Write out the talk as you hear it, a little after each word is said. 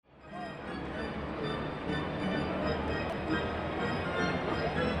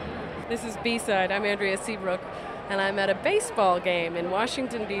This is B-Side. I'm Andrea Seabrook, and I'm at a baseball game in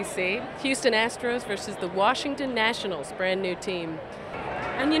Washington, D.C. Houston Astros versus the Washington Nationals, brand new team.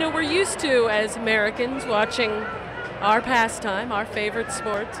 And you know, we're used to, as Americans, watching our pastime, our favorite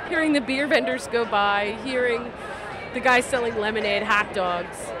sport, hearing the beer vendors go by, hearing the guys selling lemonade, hot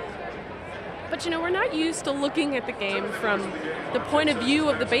dogs. But you know, we're not used to looking at the game from the point of view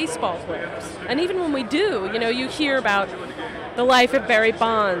of the baseball players. And even when we do, you know, you hear about the life of Barry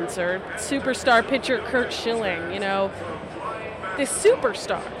Bonds or superstar pitcher Curt Schilling, you know, the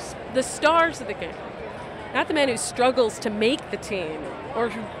superstars, the stars of the game. Not the man who struggles to make the team or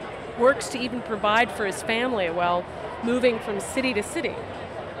who works to even provide for his family while moving from city to city.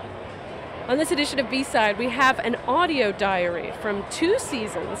 On this edition of B-Side, we have an audio diary from 2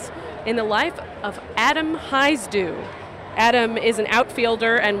 seasons in the life of Adam Hyzdu. Adam is an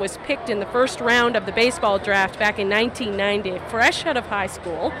outfielder and was picked in the first round of the baseball draft back in 1990, fresh out of high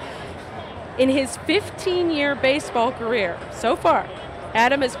school. In his 15-year baseball career so far,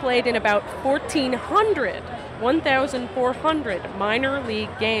 Adam has played in about 1,400 minor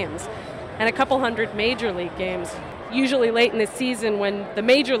league games and a couple hundred major league games, usually late in the season when the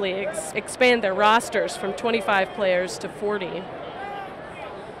major leagues expand their rosters from 25 players to 40.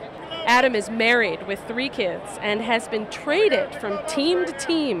 Adam is married with 3 kids and has been traded from team to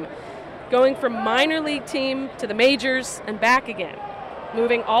team, going from minor league team to the majors and back again,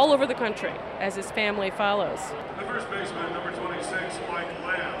 moving all over the country as his family follows. The first baseman, number 26, Mike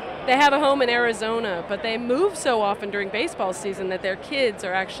Lamb. They have a home in Arizona, but they move so often during baseball season that their kids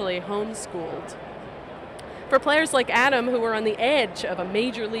are actually homeschooled. For players like Adam, who are on the edge of a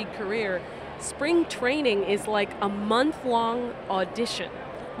major league career, spring training is like a month-long audition.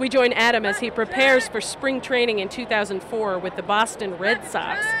 We join Adam as he prepares for spring training in 2004 with the Boston Red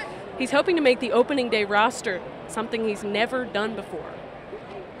Sox. He's hoping to make the opening day roster, something he's never done before.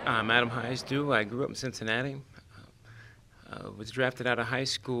 I'm Adam Hyzdu. I grew up in Cincinnati. Was drafted out of high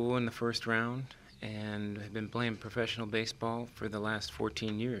school in the first round and have been playing professional baseball for the last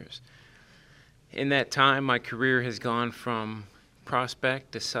 14 years. In that time, my career has gone from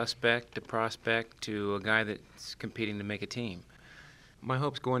prospect to suspect to prospect to a guy that's competing to make a team. My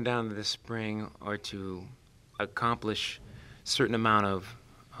hopes going down to this spring are to accomplish a certain amount of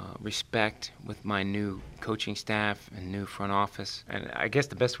respect with my new coaching staff and new front office. And I guess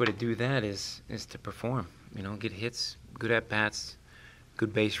the best way to do that is to perform. You know, get hits, good at-bats,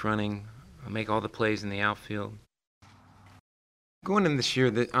 good base running, make all the plays in the outfield. Going in this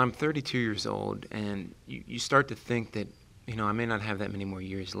year, I'm 32 years old, and you start to think that, you know, I may not have that many more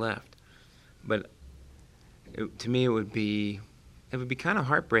years left. But to me, it would be kind of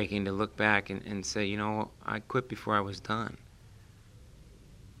heartbreaking to look back and say, you know, I quit before I was done.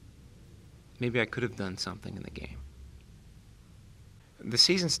 Maybe I could have done something in the game. The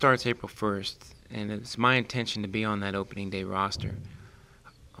season starts April 1st, and it's my intention to be on that opening day roster.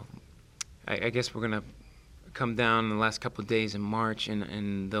 I guess we're going to come down in the last couple of days in March,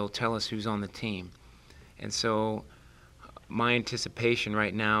 and they'll tell us who's on the team. And so my anticipation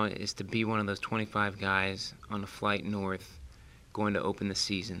right now is to be one of those 25 guys on a flight north going to open the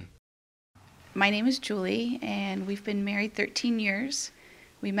season. My name is Julie, and we've been married 13 years.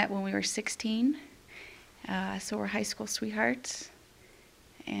 We met when we were 16, so we're high school sweethearts.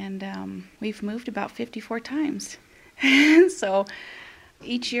 And we've moved about 54 times. So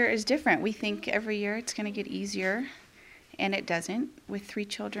each year is different. We think every year it's going to get easier, and it doesn't. With 3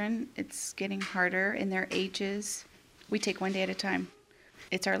 children, it's getting harder in their ages. We take one day at a time.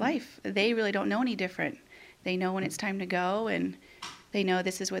 It's our life. They really don't know any different. They know when it's time to go, and they know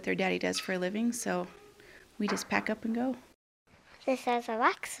this is what their daddy does for a living, so we just pack up and go. This is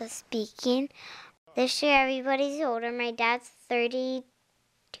Alexa speaking. This year everybody's older. My dad's 32.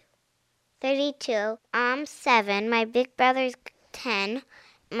 I'm 7. My big brother's 10.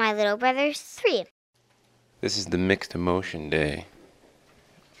 My little brother's 3. This is the mixed emotion day.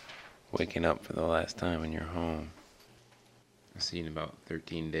 Waking up for the last time in your home. I'll see you in about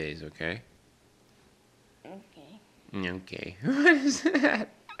 13 days, okay? Okay. Okay. What is that?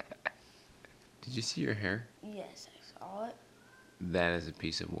 Did you see your hair? Yes, I saw it. That is a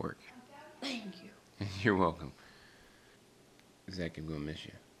piece of work. Thank you. You're welcome. Zach, I'm gonna miss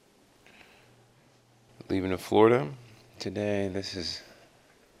you. Leaving to Florida today, this is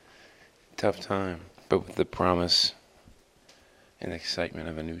a tough time, but with the promise and excitement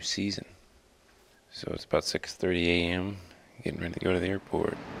of a new season. So it's about 6:30 a.m., getting ready to go to the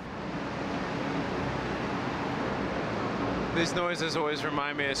airport. These noises always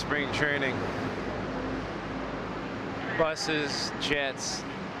remind me of spring training. Buses, jets,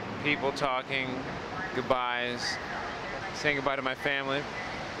 people talking, goodbyes, saying goodbye to my family.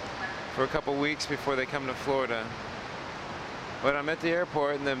 for a couple weeks before they come to Florida. But I'm at the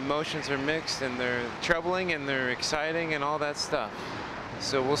airport and the emotions are mixed, and they're troubling and they're exciting and all that stuff.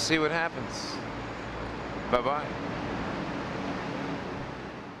 So we'll see what happens. Bye-bye.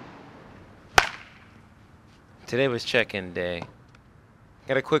 Today was check-in day.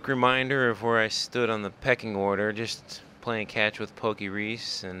 Got a quick reminder of where I stood on the pecking order, just playing catch with Pokey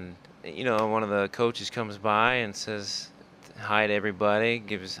Reese, and you know, one of the coaches comes by and says hi to everybody,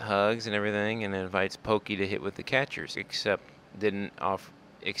 gives hugs and everything, and invites Pokey to hit with the catchers, except didn't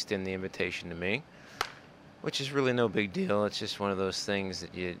extend the invitation to me, which is really no big deal. It's just one of those things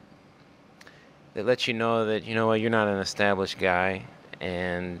that lets you know that, you know what, you're not an established guy,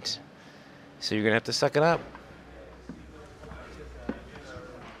 and so you're gonna have to suck it up.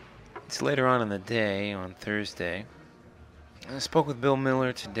 It's later on in the day, on Thursday. I spoke with Bill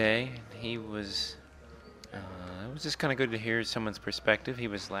Miller today. He was, it was just kind of good to hear someone's perspective. He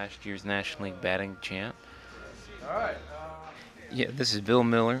was last year's National League batting champ. All right. Yeah, this is Bill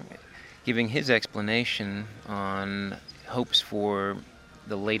Miller giving his explanation on hopes for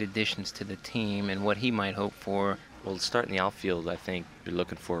the late additions to the team and what he might hope for. Well, to start in the outfield, I think you're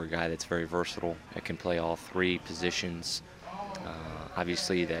looking for a guy that's very versatile, that can play all three positions.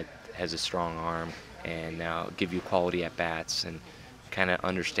 Obviously, that has a strong arm, and give you quality at bats, and kind of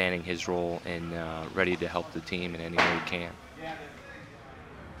understanding his role and ready to help the team in any way he can.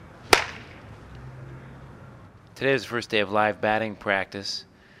 Today was the first day of live batting practice.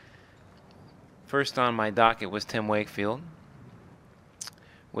 First on my docket was Tim Wakefield,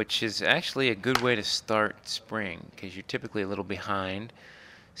 which is actually a good way to start spring because you're typically a little behind,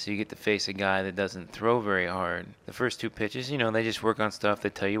 so you get to face a guy that doesn't throw very hard. The first two pitches, you know, they just work on stuff, they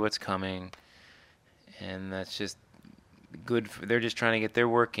tell you what's coming, and that's just good. They're just trying to get their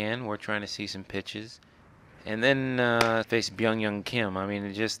work in. We're trying to see some pitches. And then face Byung-Hyun Kim. I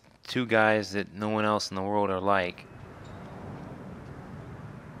mean, just two guys that no one else in the world are like.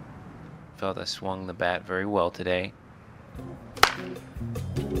 Felt I swung the bat very well today.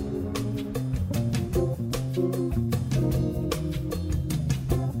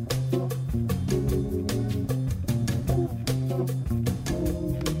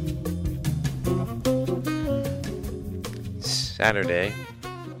 Saturday.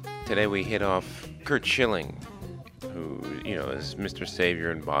 Today we hit off Curt Schilling, who, you know, is Mr.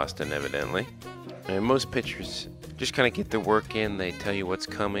 Savior in Boston, evidently. And most pitchers just kind of get their work in, they tell you what's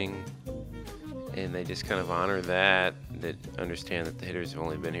coming, and they just kind of honor that understand that the hitters have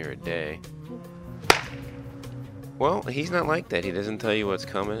only been here a day. Well, he's not like that. He doesn't tell you what's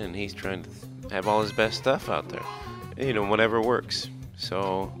coming, and he's trying to have all his best stuff out there. You know, whatever works.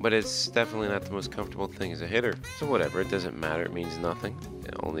 So, but it's definitely not the most comfortable thing as a hitter. So whatever, it doesn't matter, it means nothing.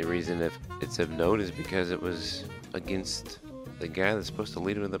 The only reason if it's of note is because it was against the guy that's supposed to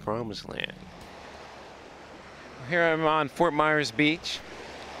lead him to the promised land. Here I'm on Fort Myers Beach.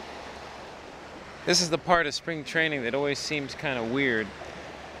 This is the part of spring training that always seems kind of weird.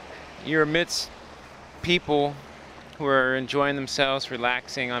 You're amidst people who are enjoying themselves,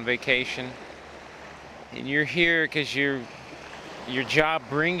 relaxing on vacation, and you're here because your job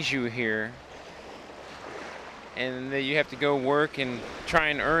brings you here, and you have to go work and try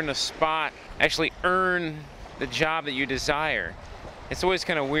and earn a spot, actually earn the job that you desire. It's always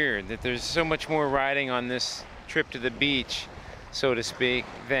kind of weird that there's so much more riding on this trip to the beach, so to speak,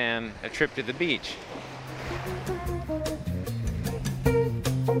 than a trip to the beach.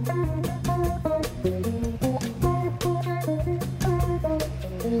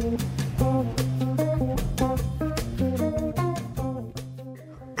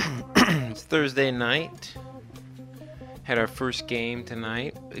 It's Thursday night. Had our first game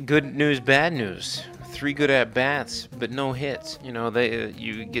tonight. Good news, bad news. 3 good at-bats, but no hits. You know,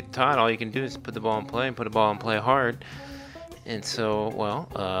 you get taught all you can do is put the ball in play and put the ball in play hard. And so, well,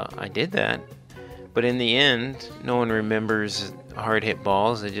 I did that. But in the end, no one remembers hard hit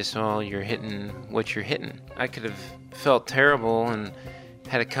balls. They just, oh, you're hitting what you're hitting. I could have felt terrible and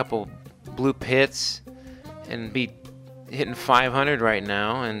had a couple bloop hits and be hitting 500 right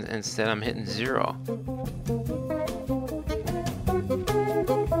now, and instead I'm hitting 0.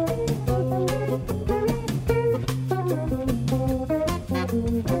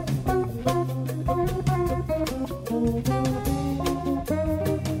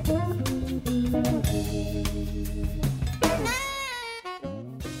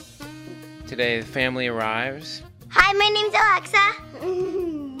 Today the family arrives. Hi, my name's Alexa.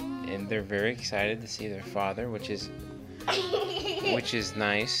 And they're very excited to see their father, which is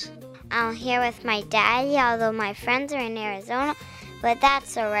nice. I'm here with my daddy, although my friends are in Arizona, but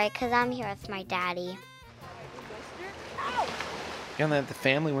that's all right because I'm here with my daddy. You know, the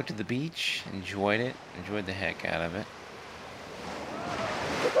family went to the beach, enjoyed the heck out of it.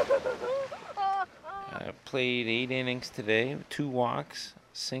 I played 8 innings today, 2 walks,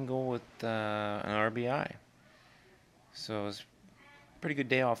 single with an RBI. So it was a pretty good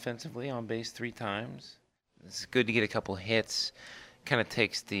day offensively, on base 3 times. It's good to get a couple hits. Kind of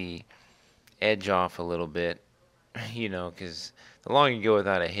takes the edge off a little bit, you know, because the longer you go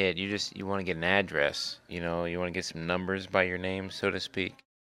without a hit, you want to get an address, you know, you want to get some numbers by your name, so to speak.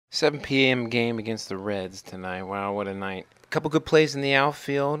 7 p.m. game against the Reds tonight. Wow, what a night. A couple good plays in the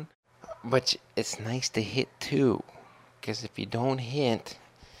outfield, but it's nice to hit too, because if you don't hit,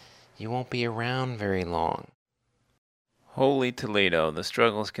 you won't be around very long. Holy Toledo, the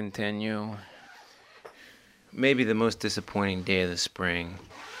struggles continue. Maybe the most disappointing day of the spring.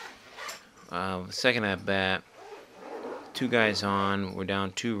 Second at bat, 2 guys on, we're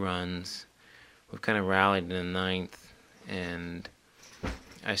down 2 runs. We've kind of rallied in the 9th, and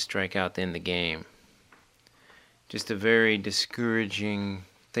I strike out to end the game. Just a very discouraging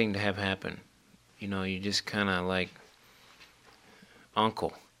thing to have happen. You know, you just kind of like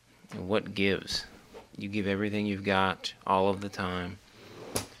uncle. What gives? You give everything you've got all of the time,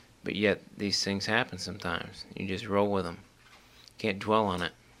 but yet these things happen sometimes. You just roll with them. Can't dwell on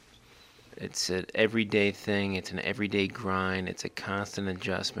it. It's an everyday thing. It's an everyday grind. It's a constant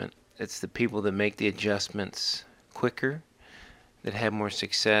adjustment. It's the people that make the adjustments quicker that have more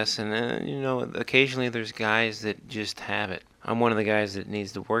success. And, you know, occasionally there's guys that just have it. I'm one of the guys that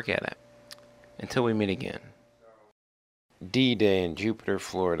needs to work at it. Until we meet again. D-Day in Jupiter,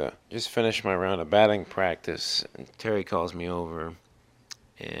 Florida. Just finished my round of batting practice. And Terry calls me over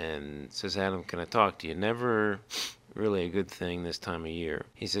and says, Adam, can I talk to you? Never really a good thing this time of year.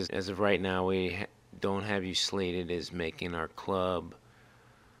 He says, as of right now, we don't have you slated as making our club.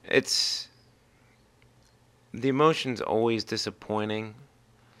 The emotion's always disappointing.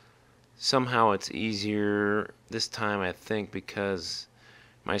 Somehow it's easier this time, I think, because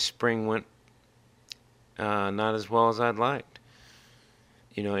my spring went not as well as I'd liked.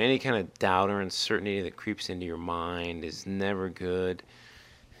 You know, any kind of doubt or uncertainty that creeps into your mind is never good.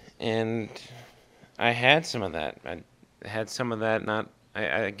 And I had some of that.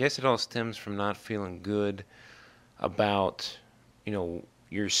 I guess it all stems from not feeling good about, you know,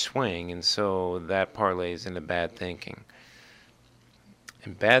 your swing, and so that parlays into bad thinking.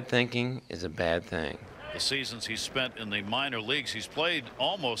 And bad thinking is a bad thing. The seasons he spent in the minor leagues, he's played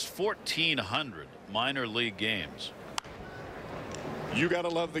almost 1,400 minor league games. You got to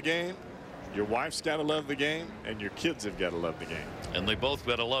love the game. Your wife's got to love the game, and your kids have got to love the game. And they both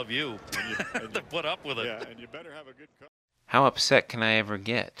got to love you to put up with it. Yeah, and you better have a good coach. How upset can I ever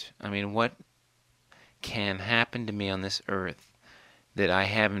get? I mean, what can happen to me on this earth that I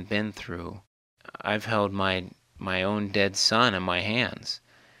haven't been through? I've held my own dead son in my hands.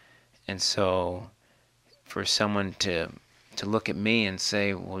 And so for someone to look at me and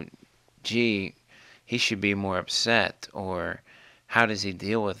say, well, gee, he should be more upset, or how does he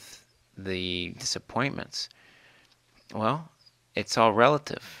deal with the disappointments? Well, it's all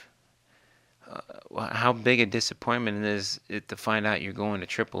relative. How big a disappointment is it to find out you're going to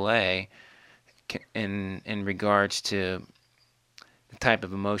AAA in regards to the type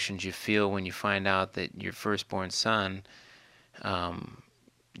of emotions you feel when you find out that your firstborn son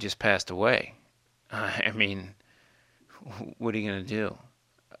just passed away. I mean, what are you going to do?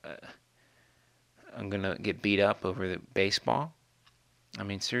 I'm going to get beat up over the baseball? I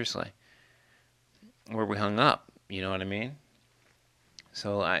mean, seriously. Where we hung up, you know what I mean?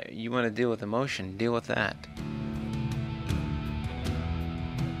 So you want to deal with emotion, deal with that.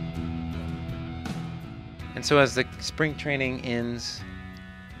 And so as the spring training ends,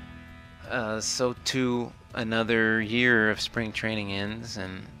 so too another year of spring training ends,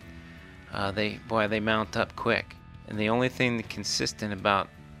 and they mount up quick. And the only thing that's consistent about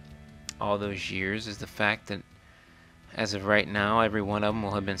all those years is the fact that as of right now, every one of them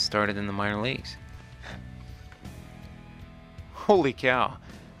will have been started in the minor leagues. Holy cow.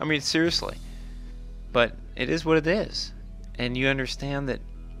 I mean, seriously. But it is what it is. And you understand that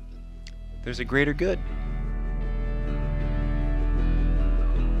there's a greater good.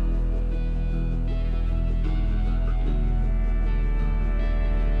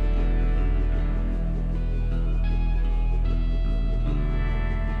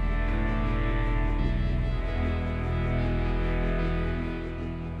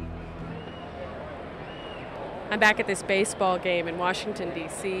 I'm back at this baseball game in Washington,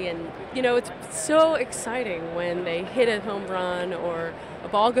 D.C., and, you know, it's so exciting when they hit a home run or a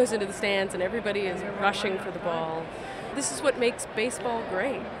ball goes into the stands and everybody is rushing for the ball. This is what makes baseball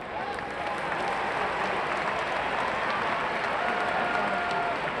great.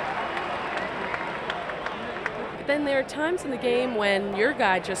 But then there are times in the game when your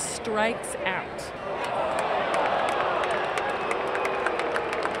guy just strikes out.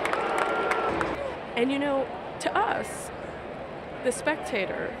 And you know, to us, the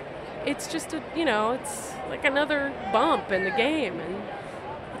spectator, it's just it's like another bump in the game, and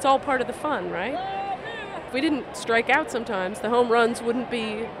it's all part of the fun, right? If we didn't strike out sometimes, the home runs wouldn't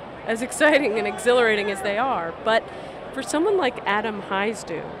be as exciting and exhilarating as they are. But for someone like Adam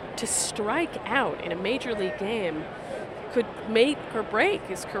Heisdu to strike out in a major league game could make or break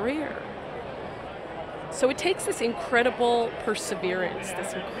his career. So it takes this incredible perseverance,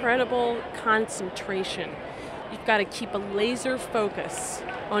 this incredible concentration. You've got to keep a laser focus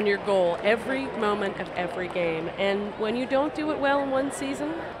on your goal every moment of every game. And when you don't do it well in one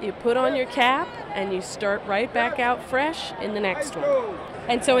season, you put on your cap and you start right back out fresh in the next one.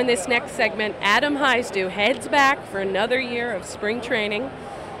 And so in this next segment, Adam Heisdu heads back for another year of spring training.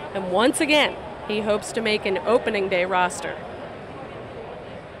 And once again, he hopes to make an opening day roster.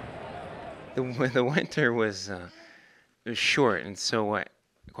 The winter was short, and so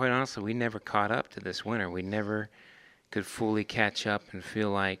quite honestly, we never caught up to this winter. We never could fully catch up and feel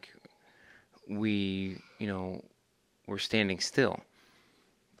like we, were standing still.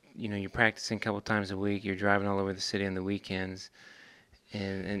 You're practicing a couple times a week. You're driving all over the city on the weekends,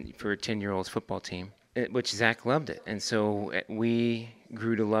 and for a 10-year-old's football team, which Zach loved it. And so we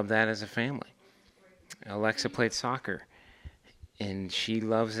grew to love that as a family. Alexa played soccer, and she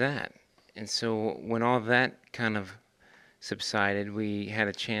loves that. And so when all that kind of subsided, we had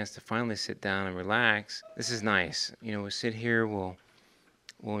a chance to finally sit down and relax. This is nice. We'll sit here, we'll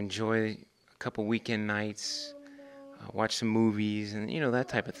enjoy a couple weekend nights, watch some movies, and that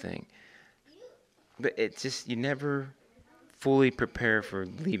type of thing. But it's just, you never fully prepare for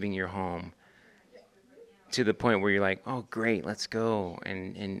leaving your home to the point where you're like, oh great, let's go,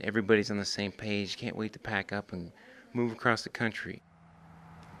 and everybody's on the same page, can't wait to pack up and move across the country.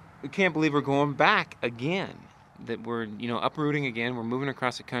 We can't believe we're going back again, that we're, uprooting again, we're moving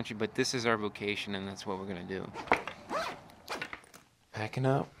across the country, but this is our vocation, and that's what we're going to do. Packing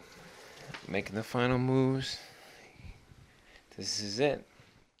up, making the final moves. This is it.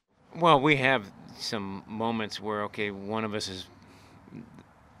 Well, we have some moments where, okay, one of us is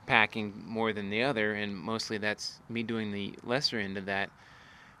packing more than the other, and mostly that's me doing the lesser end of that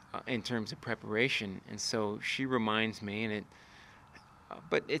in terms of preparation. And so she reminds me, and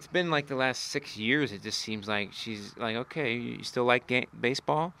but it's been like the last 6 years, it just seems like she's like, okay, you still like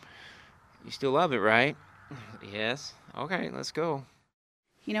baseball? You still love it, right? Yes. Okay, let's go.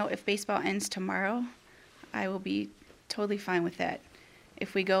 If baseball ends tomorrow, I will be totally fine with that.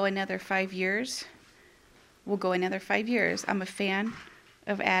 If we go another 5 years, we'll go another 5 years. I'm a fan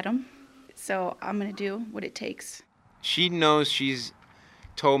of Adam, so I'm going to do what it takes. She knows she's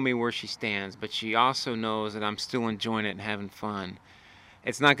told me where she stands, but she also knows that I'm still enjoying it and having fun.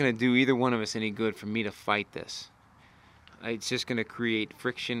 It's not going to do either one of us any good for me to fight this. It's just going to create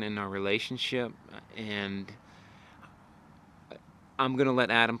friction in our relationship, and I'm going to let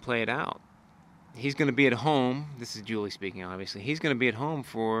Adam play it out. He's going to be at home. This is Julie speaking, obviously. He's going to be at home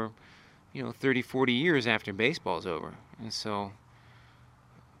for, 30, 40 years after baseball's over. And so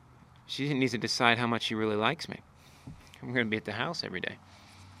she needs to decide how much she really likes me. I'm going to be at the house every day.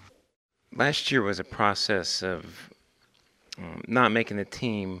 Last year was a process of not making the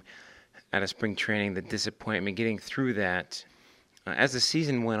team out of spring training, the disappointment, getting through that. As the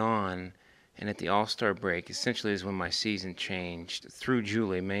season went on, and at the All-Star break, essentially is when my season changed, through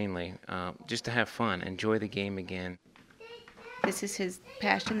Julie mainly, just to have fun, enjoy the game again. This is his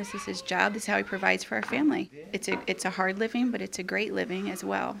passion, this is his job, this is how he provides for our family. It's a hard living, but it's a great living as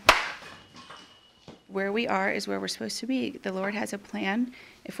well. Where we are is where we're supposed to be. The Lord has a plan.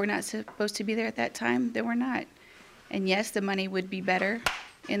 If we're not supposed to be there at that time, then we're not. And yes, the money would be better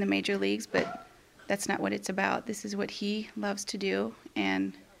in the major leagues, but that's not what it's about. This is what he loves to do,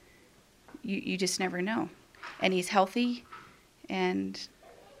 and you just never know. And he's healthy, and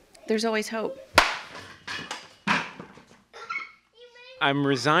there's always hope. I'm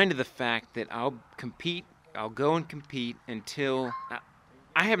resigned to the fact that I'll go and compete until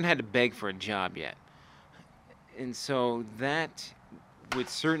I haven't had to beg for a job yet. And so that would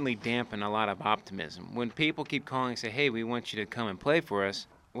certainly dampen a lot of optimism. When people keep calling and say, hey, we want you to come and play for us,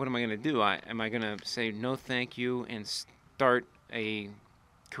 what am I going to do? Am I going to say no thank you and start a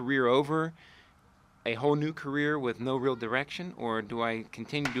career over, a whole new career with no real direction? Or do I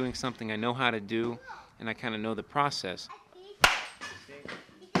continue doing something I know how to do and I kind of know the process?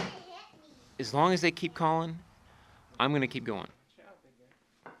 As long as they keep calling, I'm going to keep going.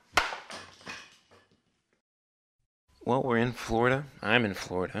 Well, we're in Florida. I'm in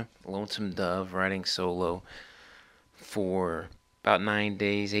Florida. Lonesome Dove riding solo for about 9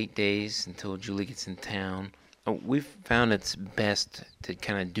 days, 8 days until Julie gets in town. We've found it's best to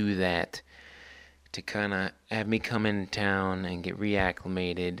kind of do that, to kind of have me come in town and get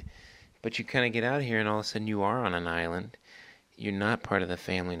reacclimated. But you kind of get out here and all of a sudden you are on an island. You're not part of the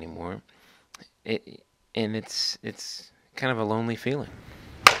family anymore. And it's kind of a lonely feeling.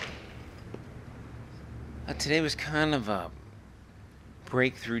 Today was kind of a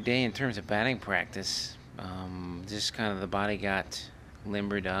breakthrough day in terms of batting practice. Just kind of the body got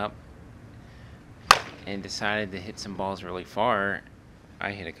limbered up and decided to hit some balls really far.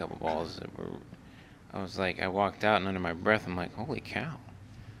 I hit a couple balls that were, I walked out and under my breath, I'm like, holy cow,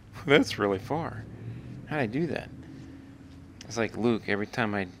 that's really far. How'd I do that? It's like Luke, every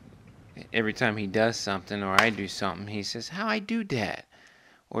time he does something or I do something, he says, how I do that?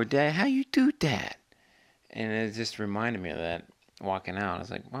 Or Dad, how you do that? And it just reminded me of that walking out. I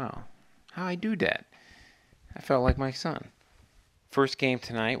was like, wow, how I do that? I felt like my son. First game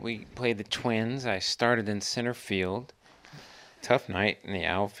tonight, we played the Twins. I started in center field. Tough night in the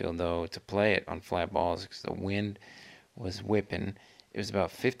outfield, though, to play it on flat balls because the wind was whipping. It was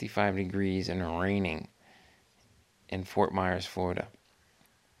about 55 degrees and raining in Fort Myers, Florida.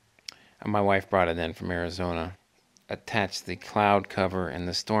 And my wife brought it in from Arizona. Attached the cloud cover and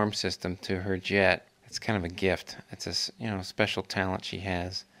the storm system to her jet. It's kind of a gift. It's a special talent she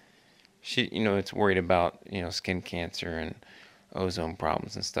has. She it's worried about skin cancer and ozone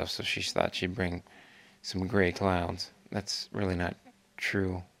problems and stuff. So she thought she'd bring some gray clouds. That's really not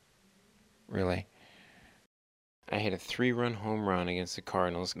true, really. I hit a 3-run home run against the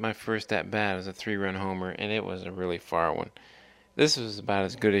Cardinals. My first at bat was a 3-run homer, and it was a really far one. This was about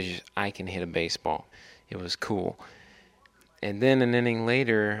as good as I can hit a baseball. It was cool. And then an inning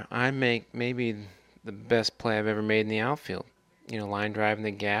later, I make maybe the best play I've ever made in the outfield. Line drive in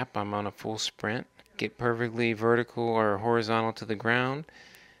the gap. I'm on a full sprint. Get perfectly vertical or horizontal to the ground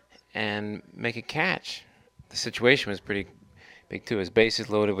and make a catch. The situation was pretty big, too. His bases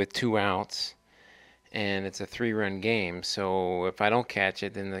loaded with 2 outs, and it's a 3-run game. So if I don't catch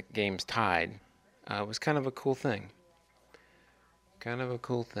it, then the game's tied. It was kind of a cool thing.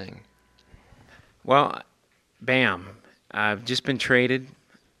 Well, bam. I've just been traded,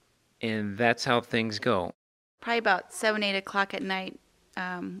 and that's how things go. Probably about 7, 8 o'clock at night,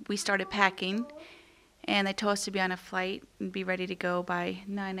 we started packing, and they told us to be on a flight and be ready to go by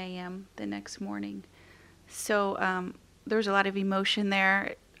 9 a.m. the next morning. So there was a lot of emotion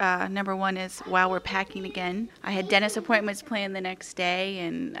there. Number one is, wow, we're packing again. I had dentist appointments planned the next day,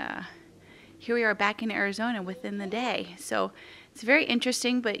 and here we are back in Arizona within the day. So it's very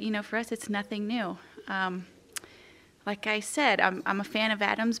interesting, but for us, it's nothing new. Like I said, I'm a fan of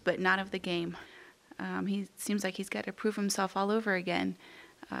Adams, but not of the game. He seems like he's got to prove himself all over again,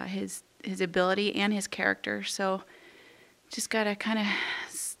 his ability and his character. So just got to kind of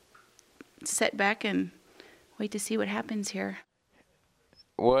sit back and wait to see what happens here.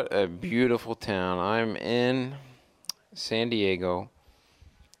 What a beautiful town. I'm in San Diego.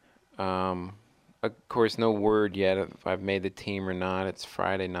 Of course, no word yet if I've made the team or not. It's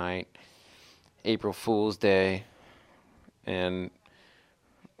Friday night, April Fool's Day, and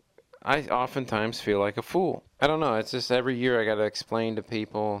I oftentimes feel like a fool. I don't know. It's just every year I got to explain to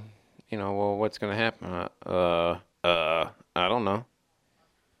people, well, what's going to happen? I don't know.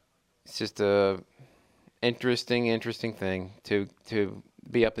 It's just a interesting thing to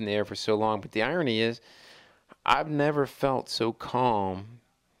be up in the air for so long. But the irony is, I've never felt so calm,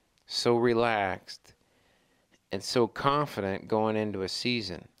 so relaxed, and so confident going into a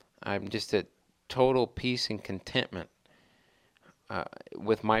season. I'm just at total peace and contentment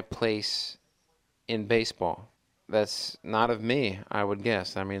with my place in baseball. That's not of me, I would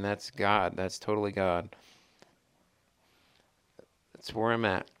guess. I mean, that's God. That's totally God. That's where I'm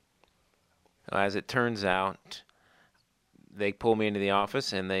at. As it turns out, they pull me into the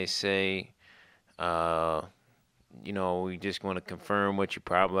office and they say, we just want to confirm what you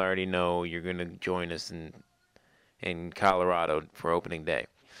probably already know. You're going to join us in Colorado for opening day.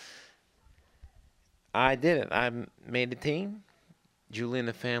 I did it. I made the team. Julie and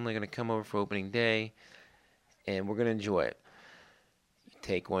the family are going to come over for opening day, and we're going to enjoy it. You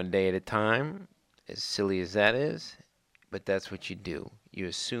take one day at a time, as silly as that is, but that's what you do. You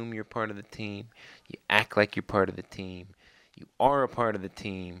assume you're part of the team. You act like you're part of the team. You are a part of the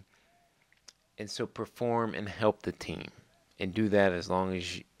team. And so perform and help the team. And do that as long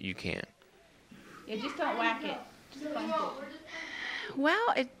as you can. Yeah, just don't whack it. Just bump it.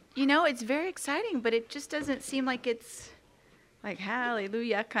 Well, it's very exciting, but it just doesn't seem like it's like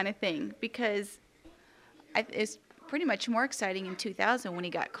hallelujah kind of thing, because it's pretty much more exciting in 2000 when he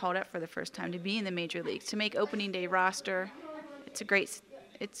got called up for the first time to be in the major leagues, to make opening day roster. It's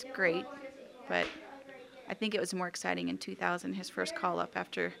great, but I think it was more exciting in 2000, his first call up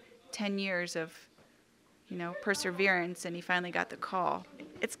after 10 years of, perseverance, and he finally got the call.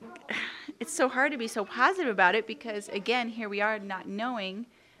 It's so hard to be so positive about it because, again, here we are not knowing.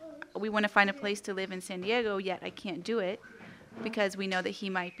 We want to find a place to live in San Diego, yet I can't do it because we know that he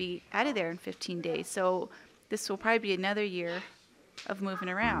might be out of there in 15 days. So this will probably be another year of moving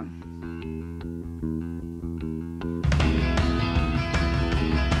around.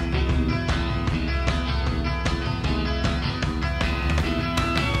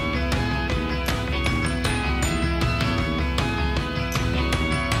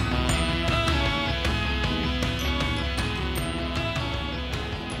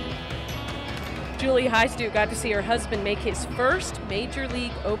 Julie Heistu got to see her husband make his first major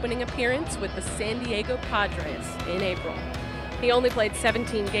league opening appearance with the San Diego Padres in April. He only played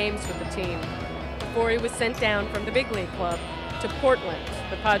 17 games with the team before he was sent down from the big league club to Portland,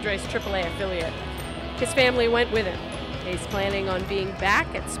 the Padres AAA affiliate. His family went with him. He's planning on being back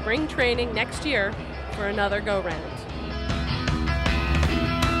at spring training next year for another go-round.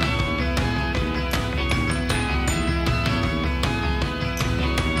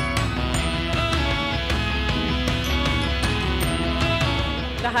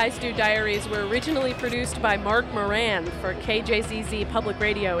 The Heistu Diaries were originally produced by Mark Moran for KJZZ Public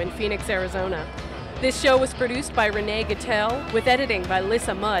Radio in Phoenix, Arizona. This show was produced by Renee Gattel with editing by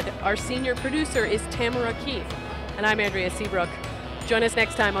Lissa Mudd. Our senior producer is Tamara Keith. And I'm Andrea Seabrook. Join us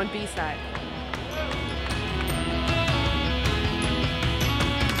next time on B-Side.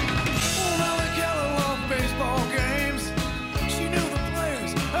 Baseball games. She knew the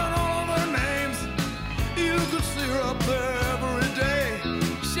players and all of their names. You could see her up there every day,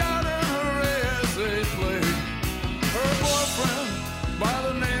 shouting hooray as they played. Her boyfriend, by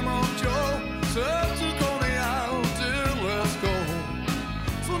the name of Joe, said to Coney Island, dear, let's go.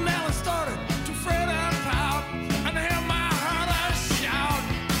 So now it started to fret and pout, and hear my heart shout.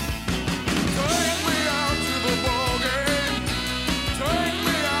 Take me out to the ball game. Take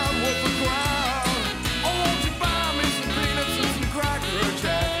me out with the crowd.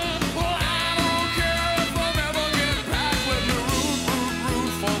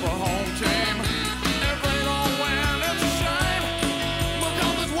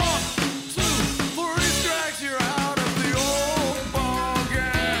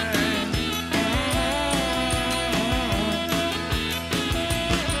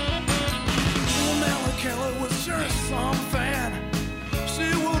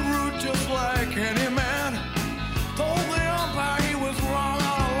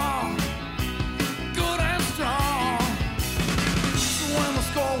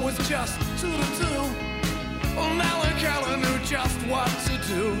 Just 2-2. Well, Nellie Keller knew just what to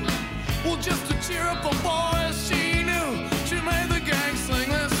do. Well, just to cheer up the boys, she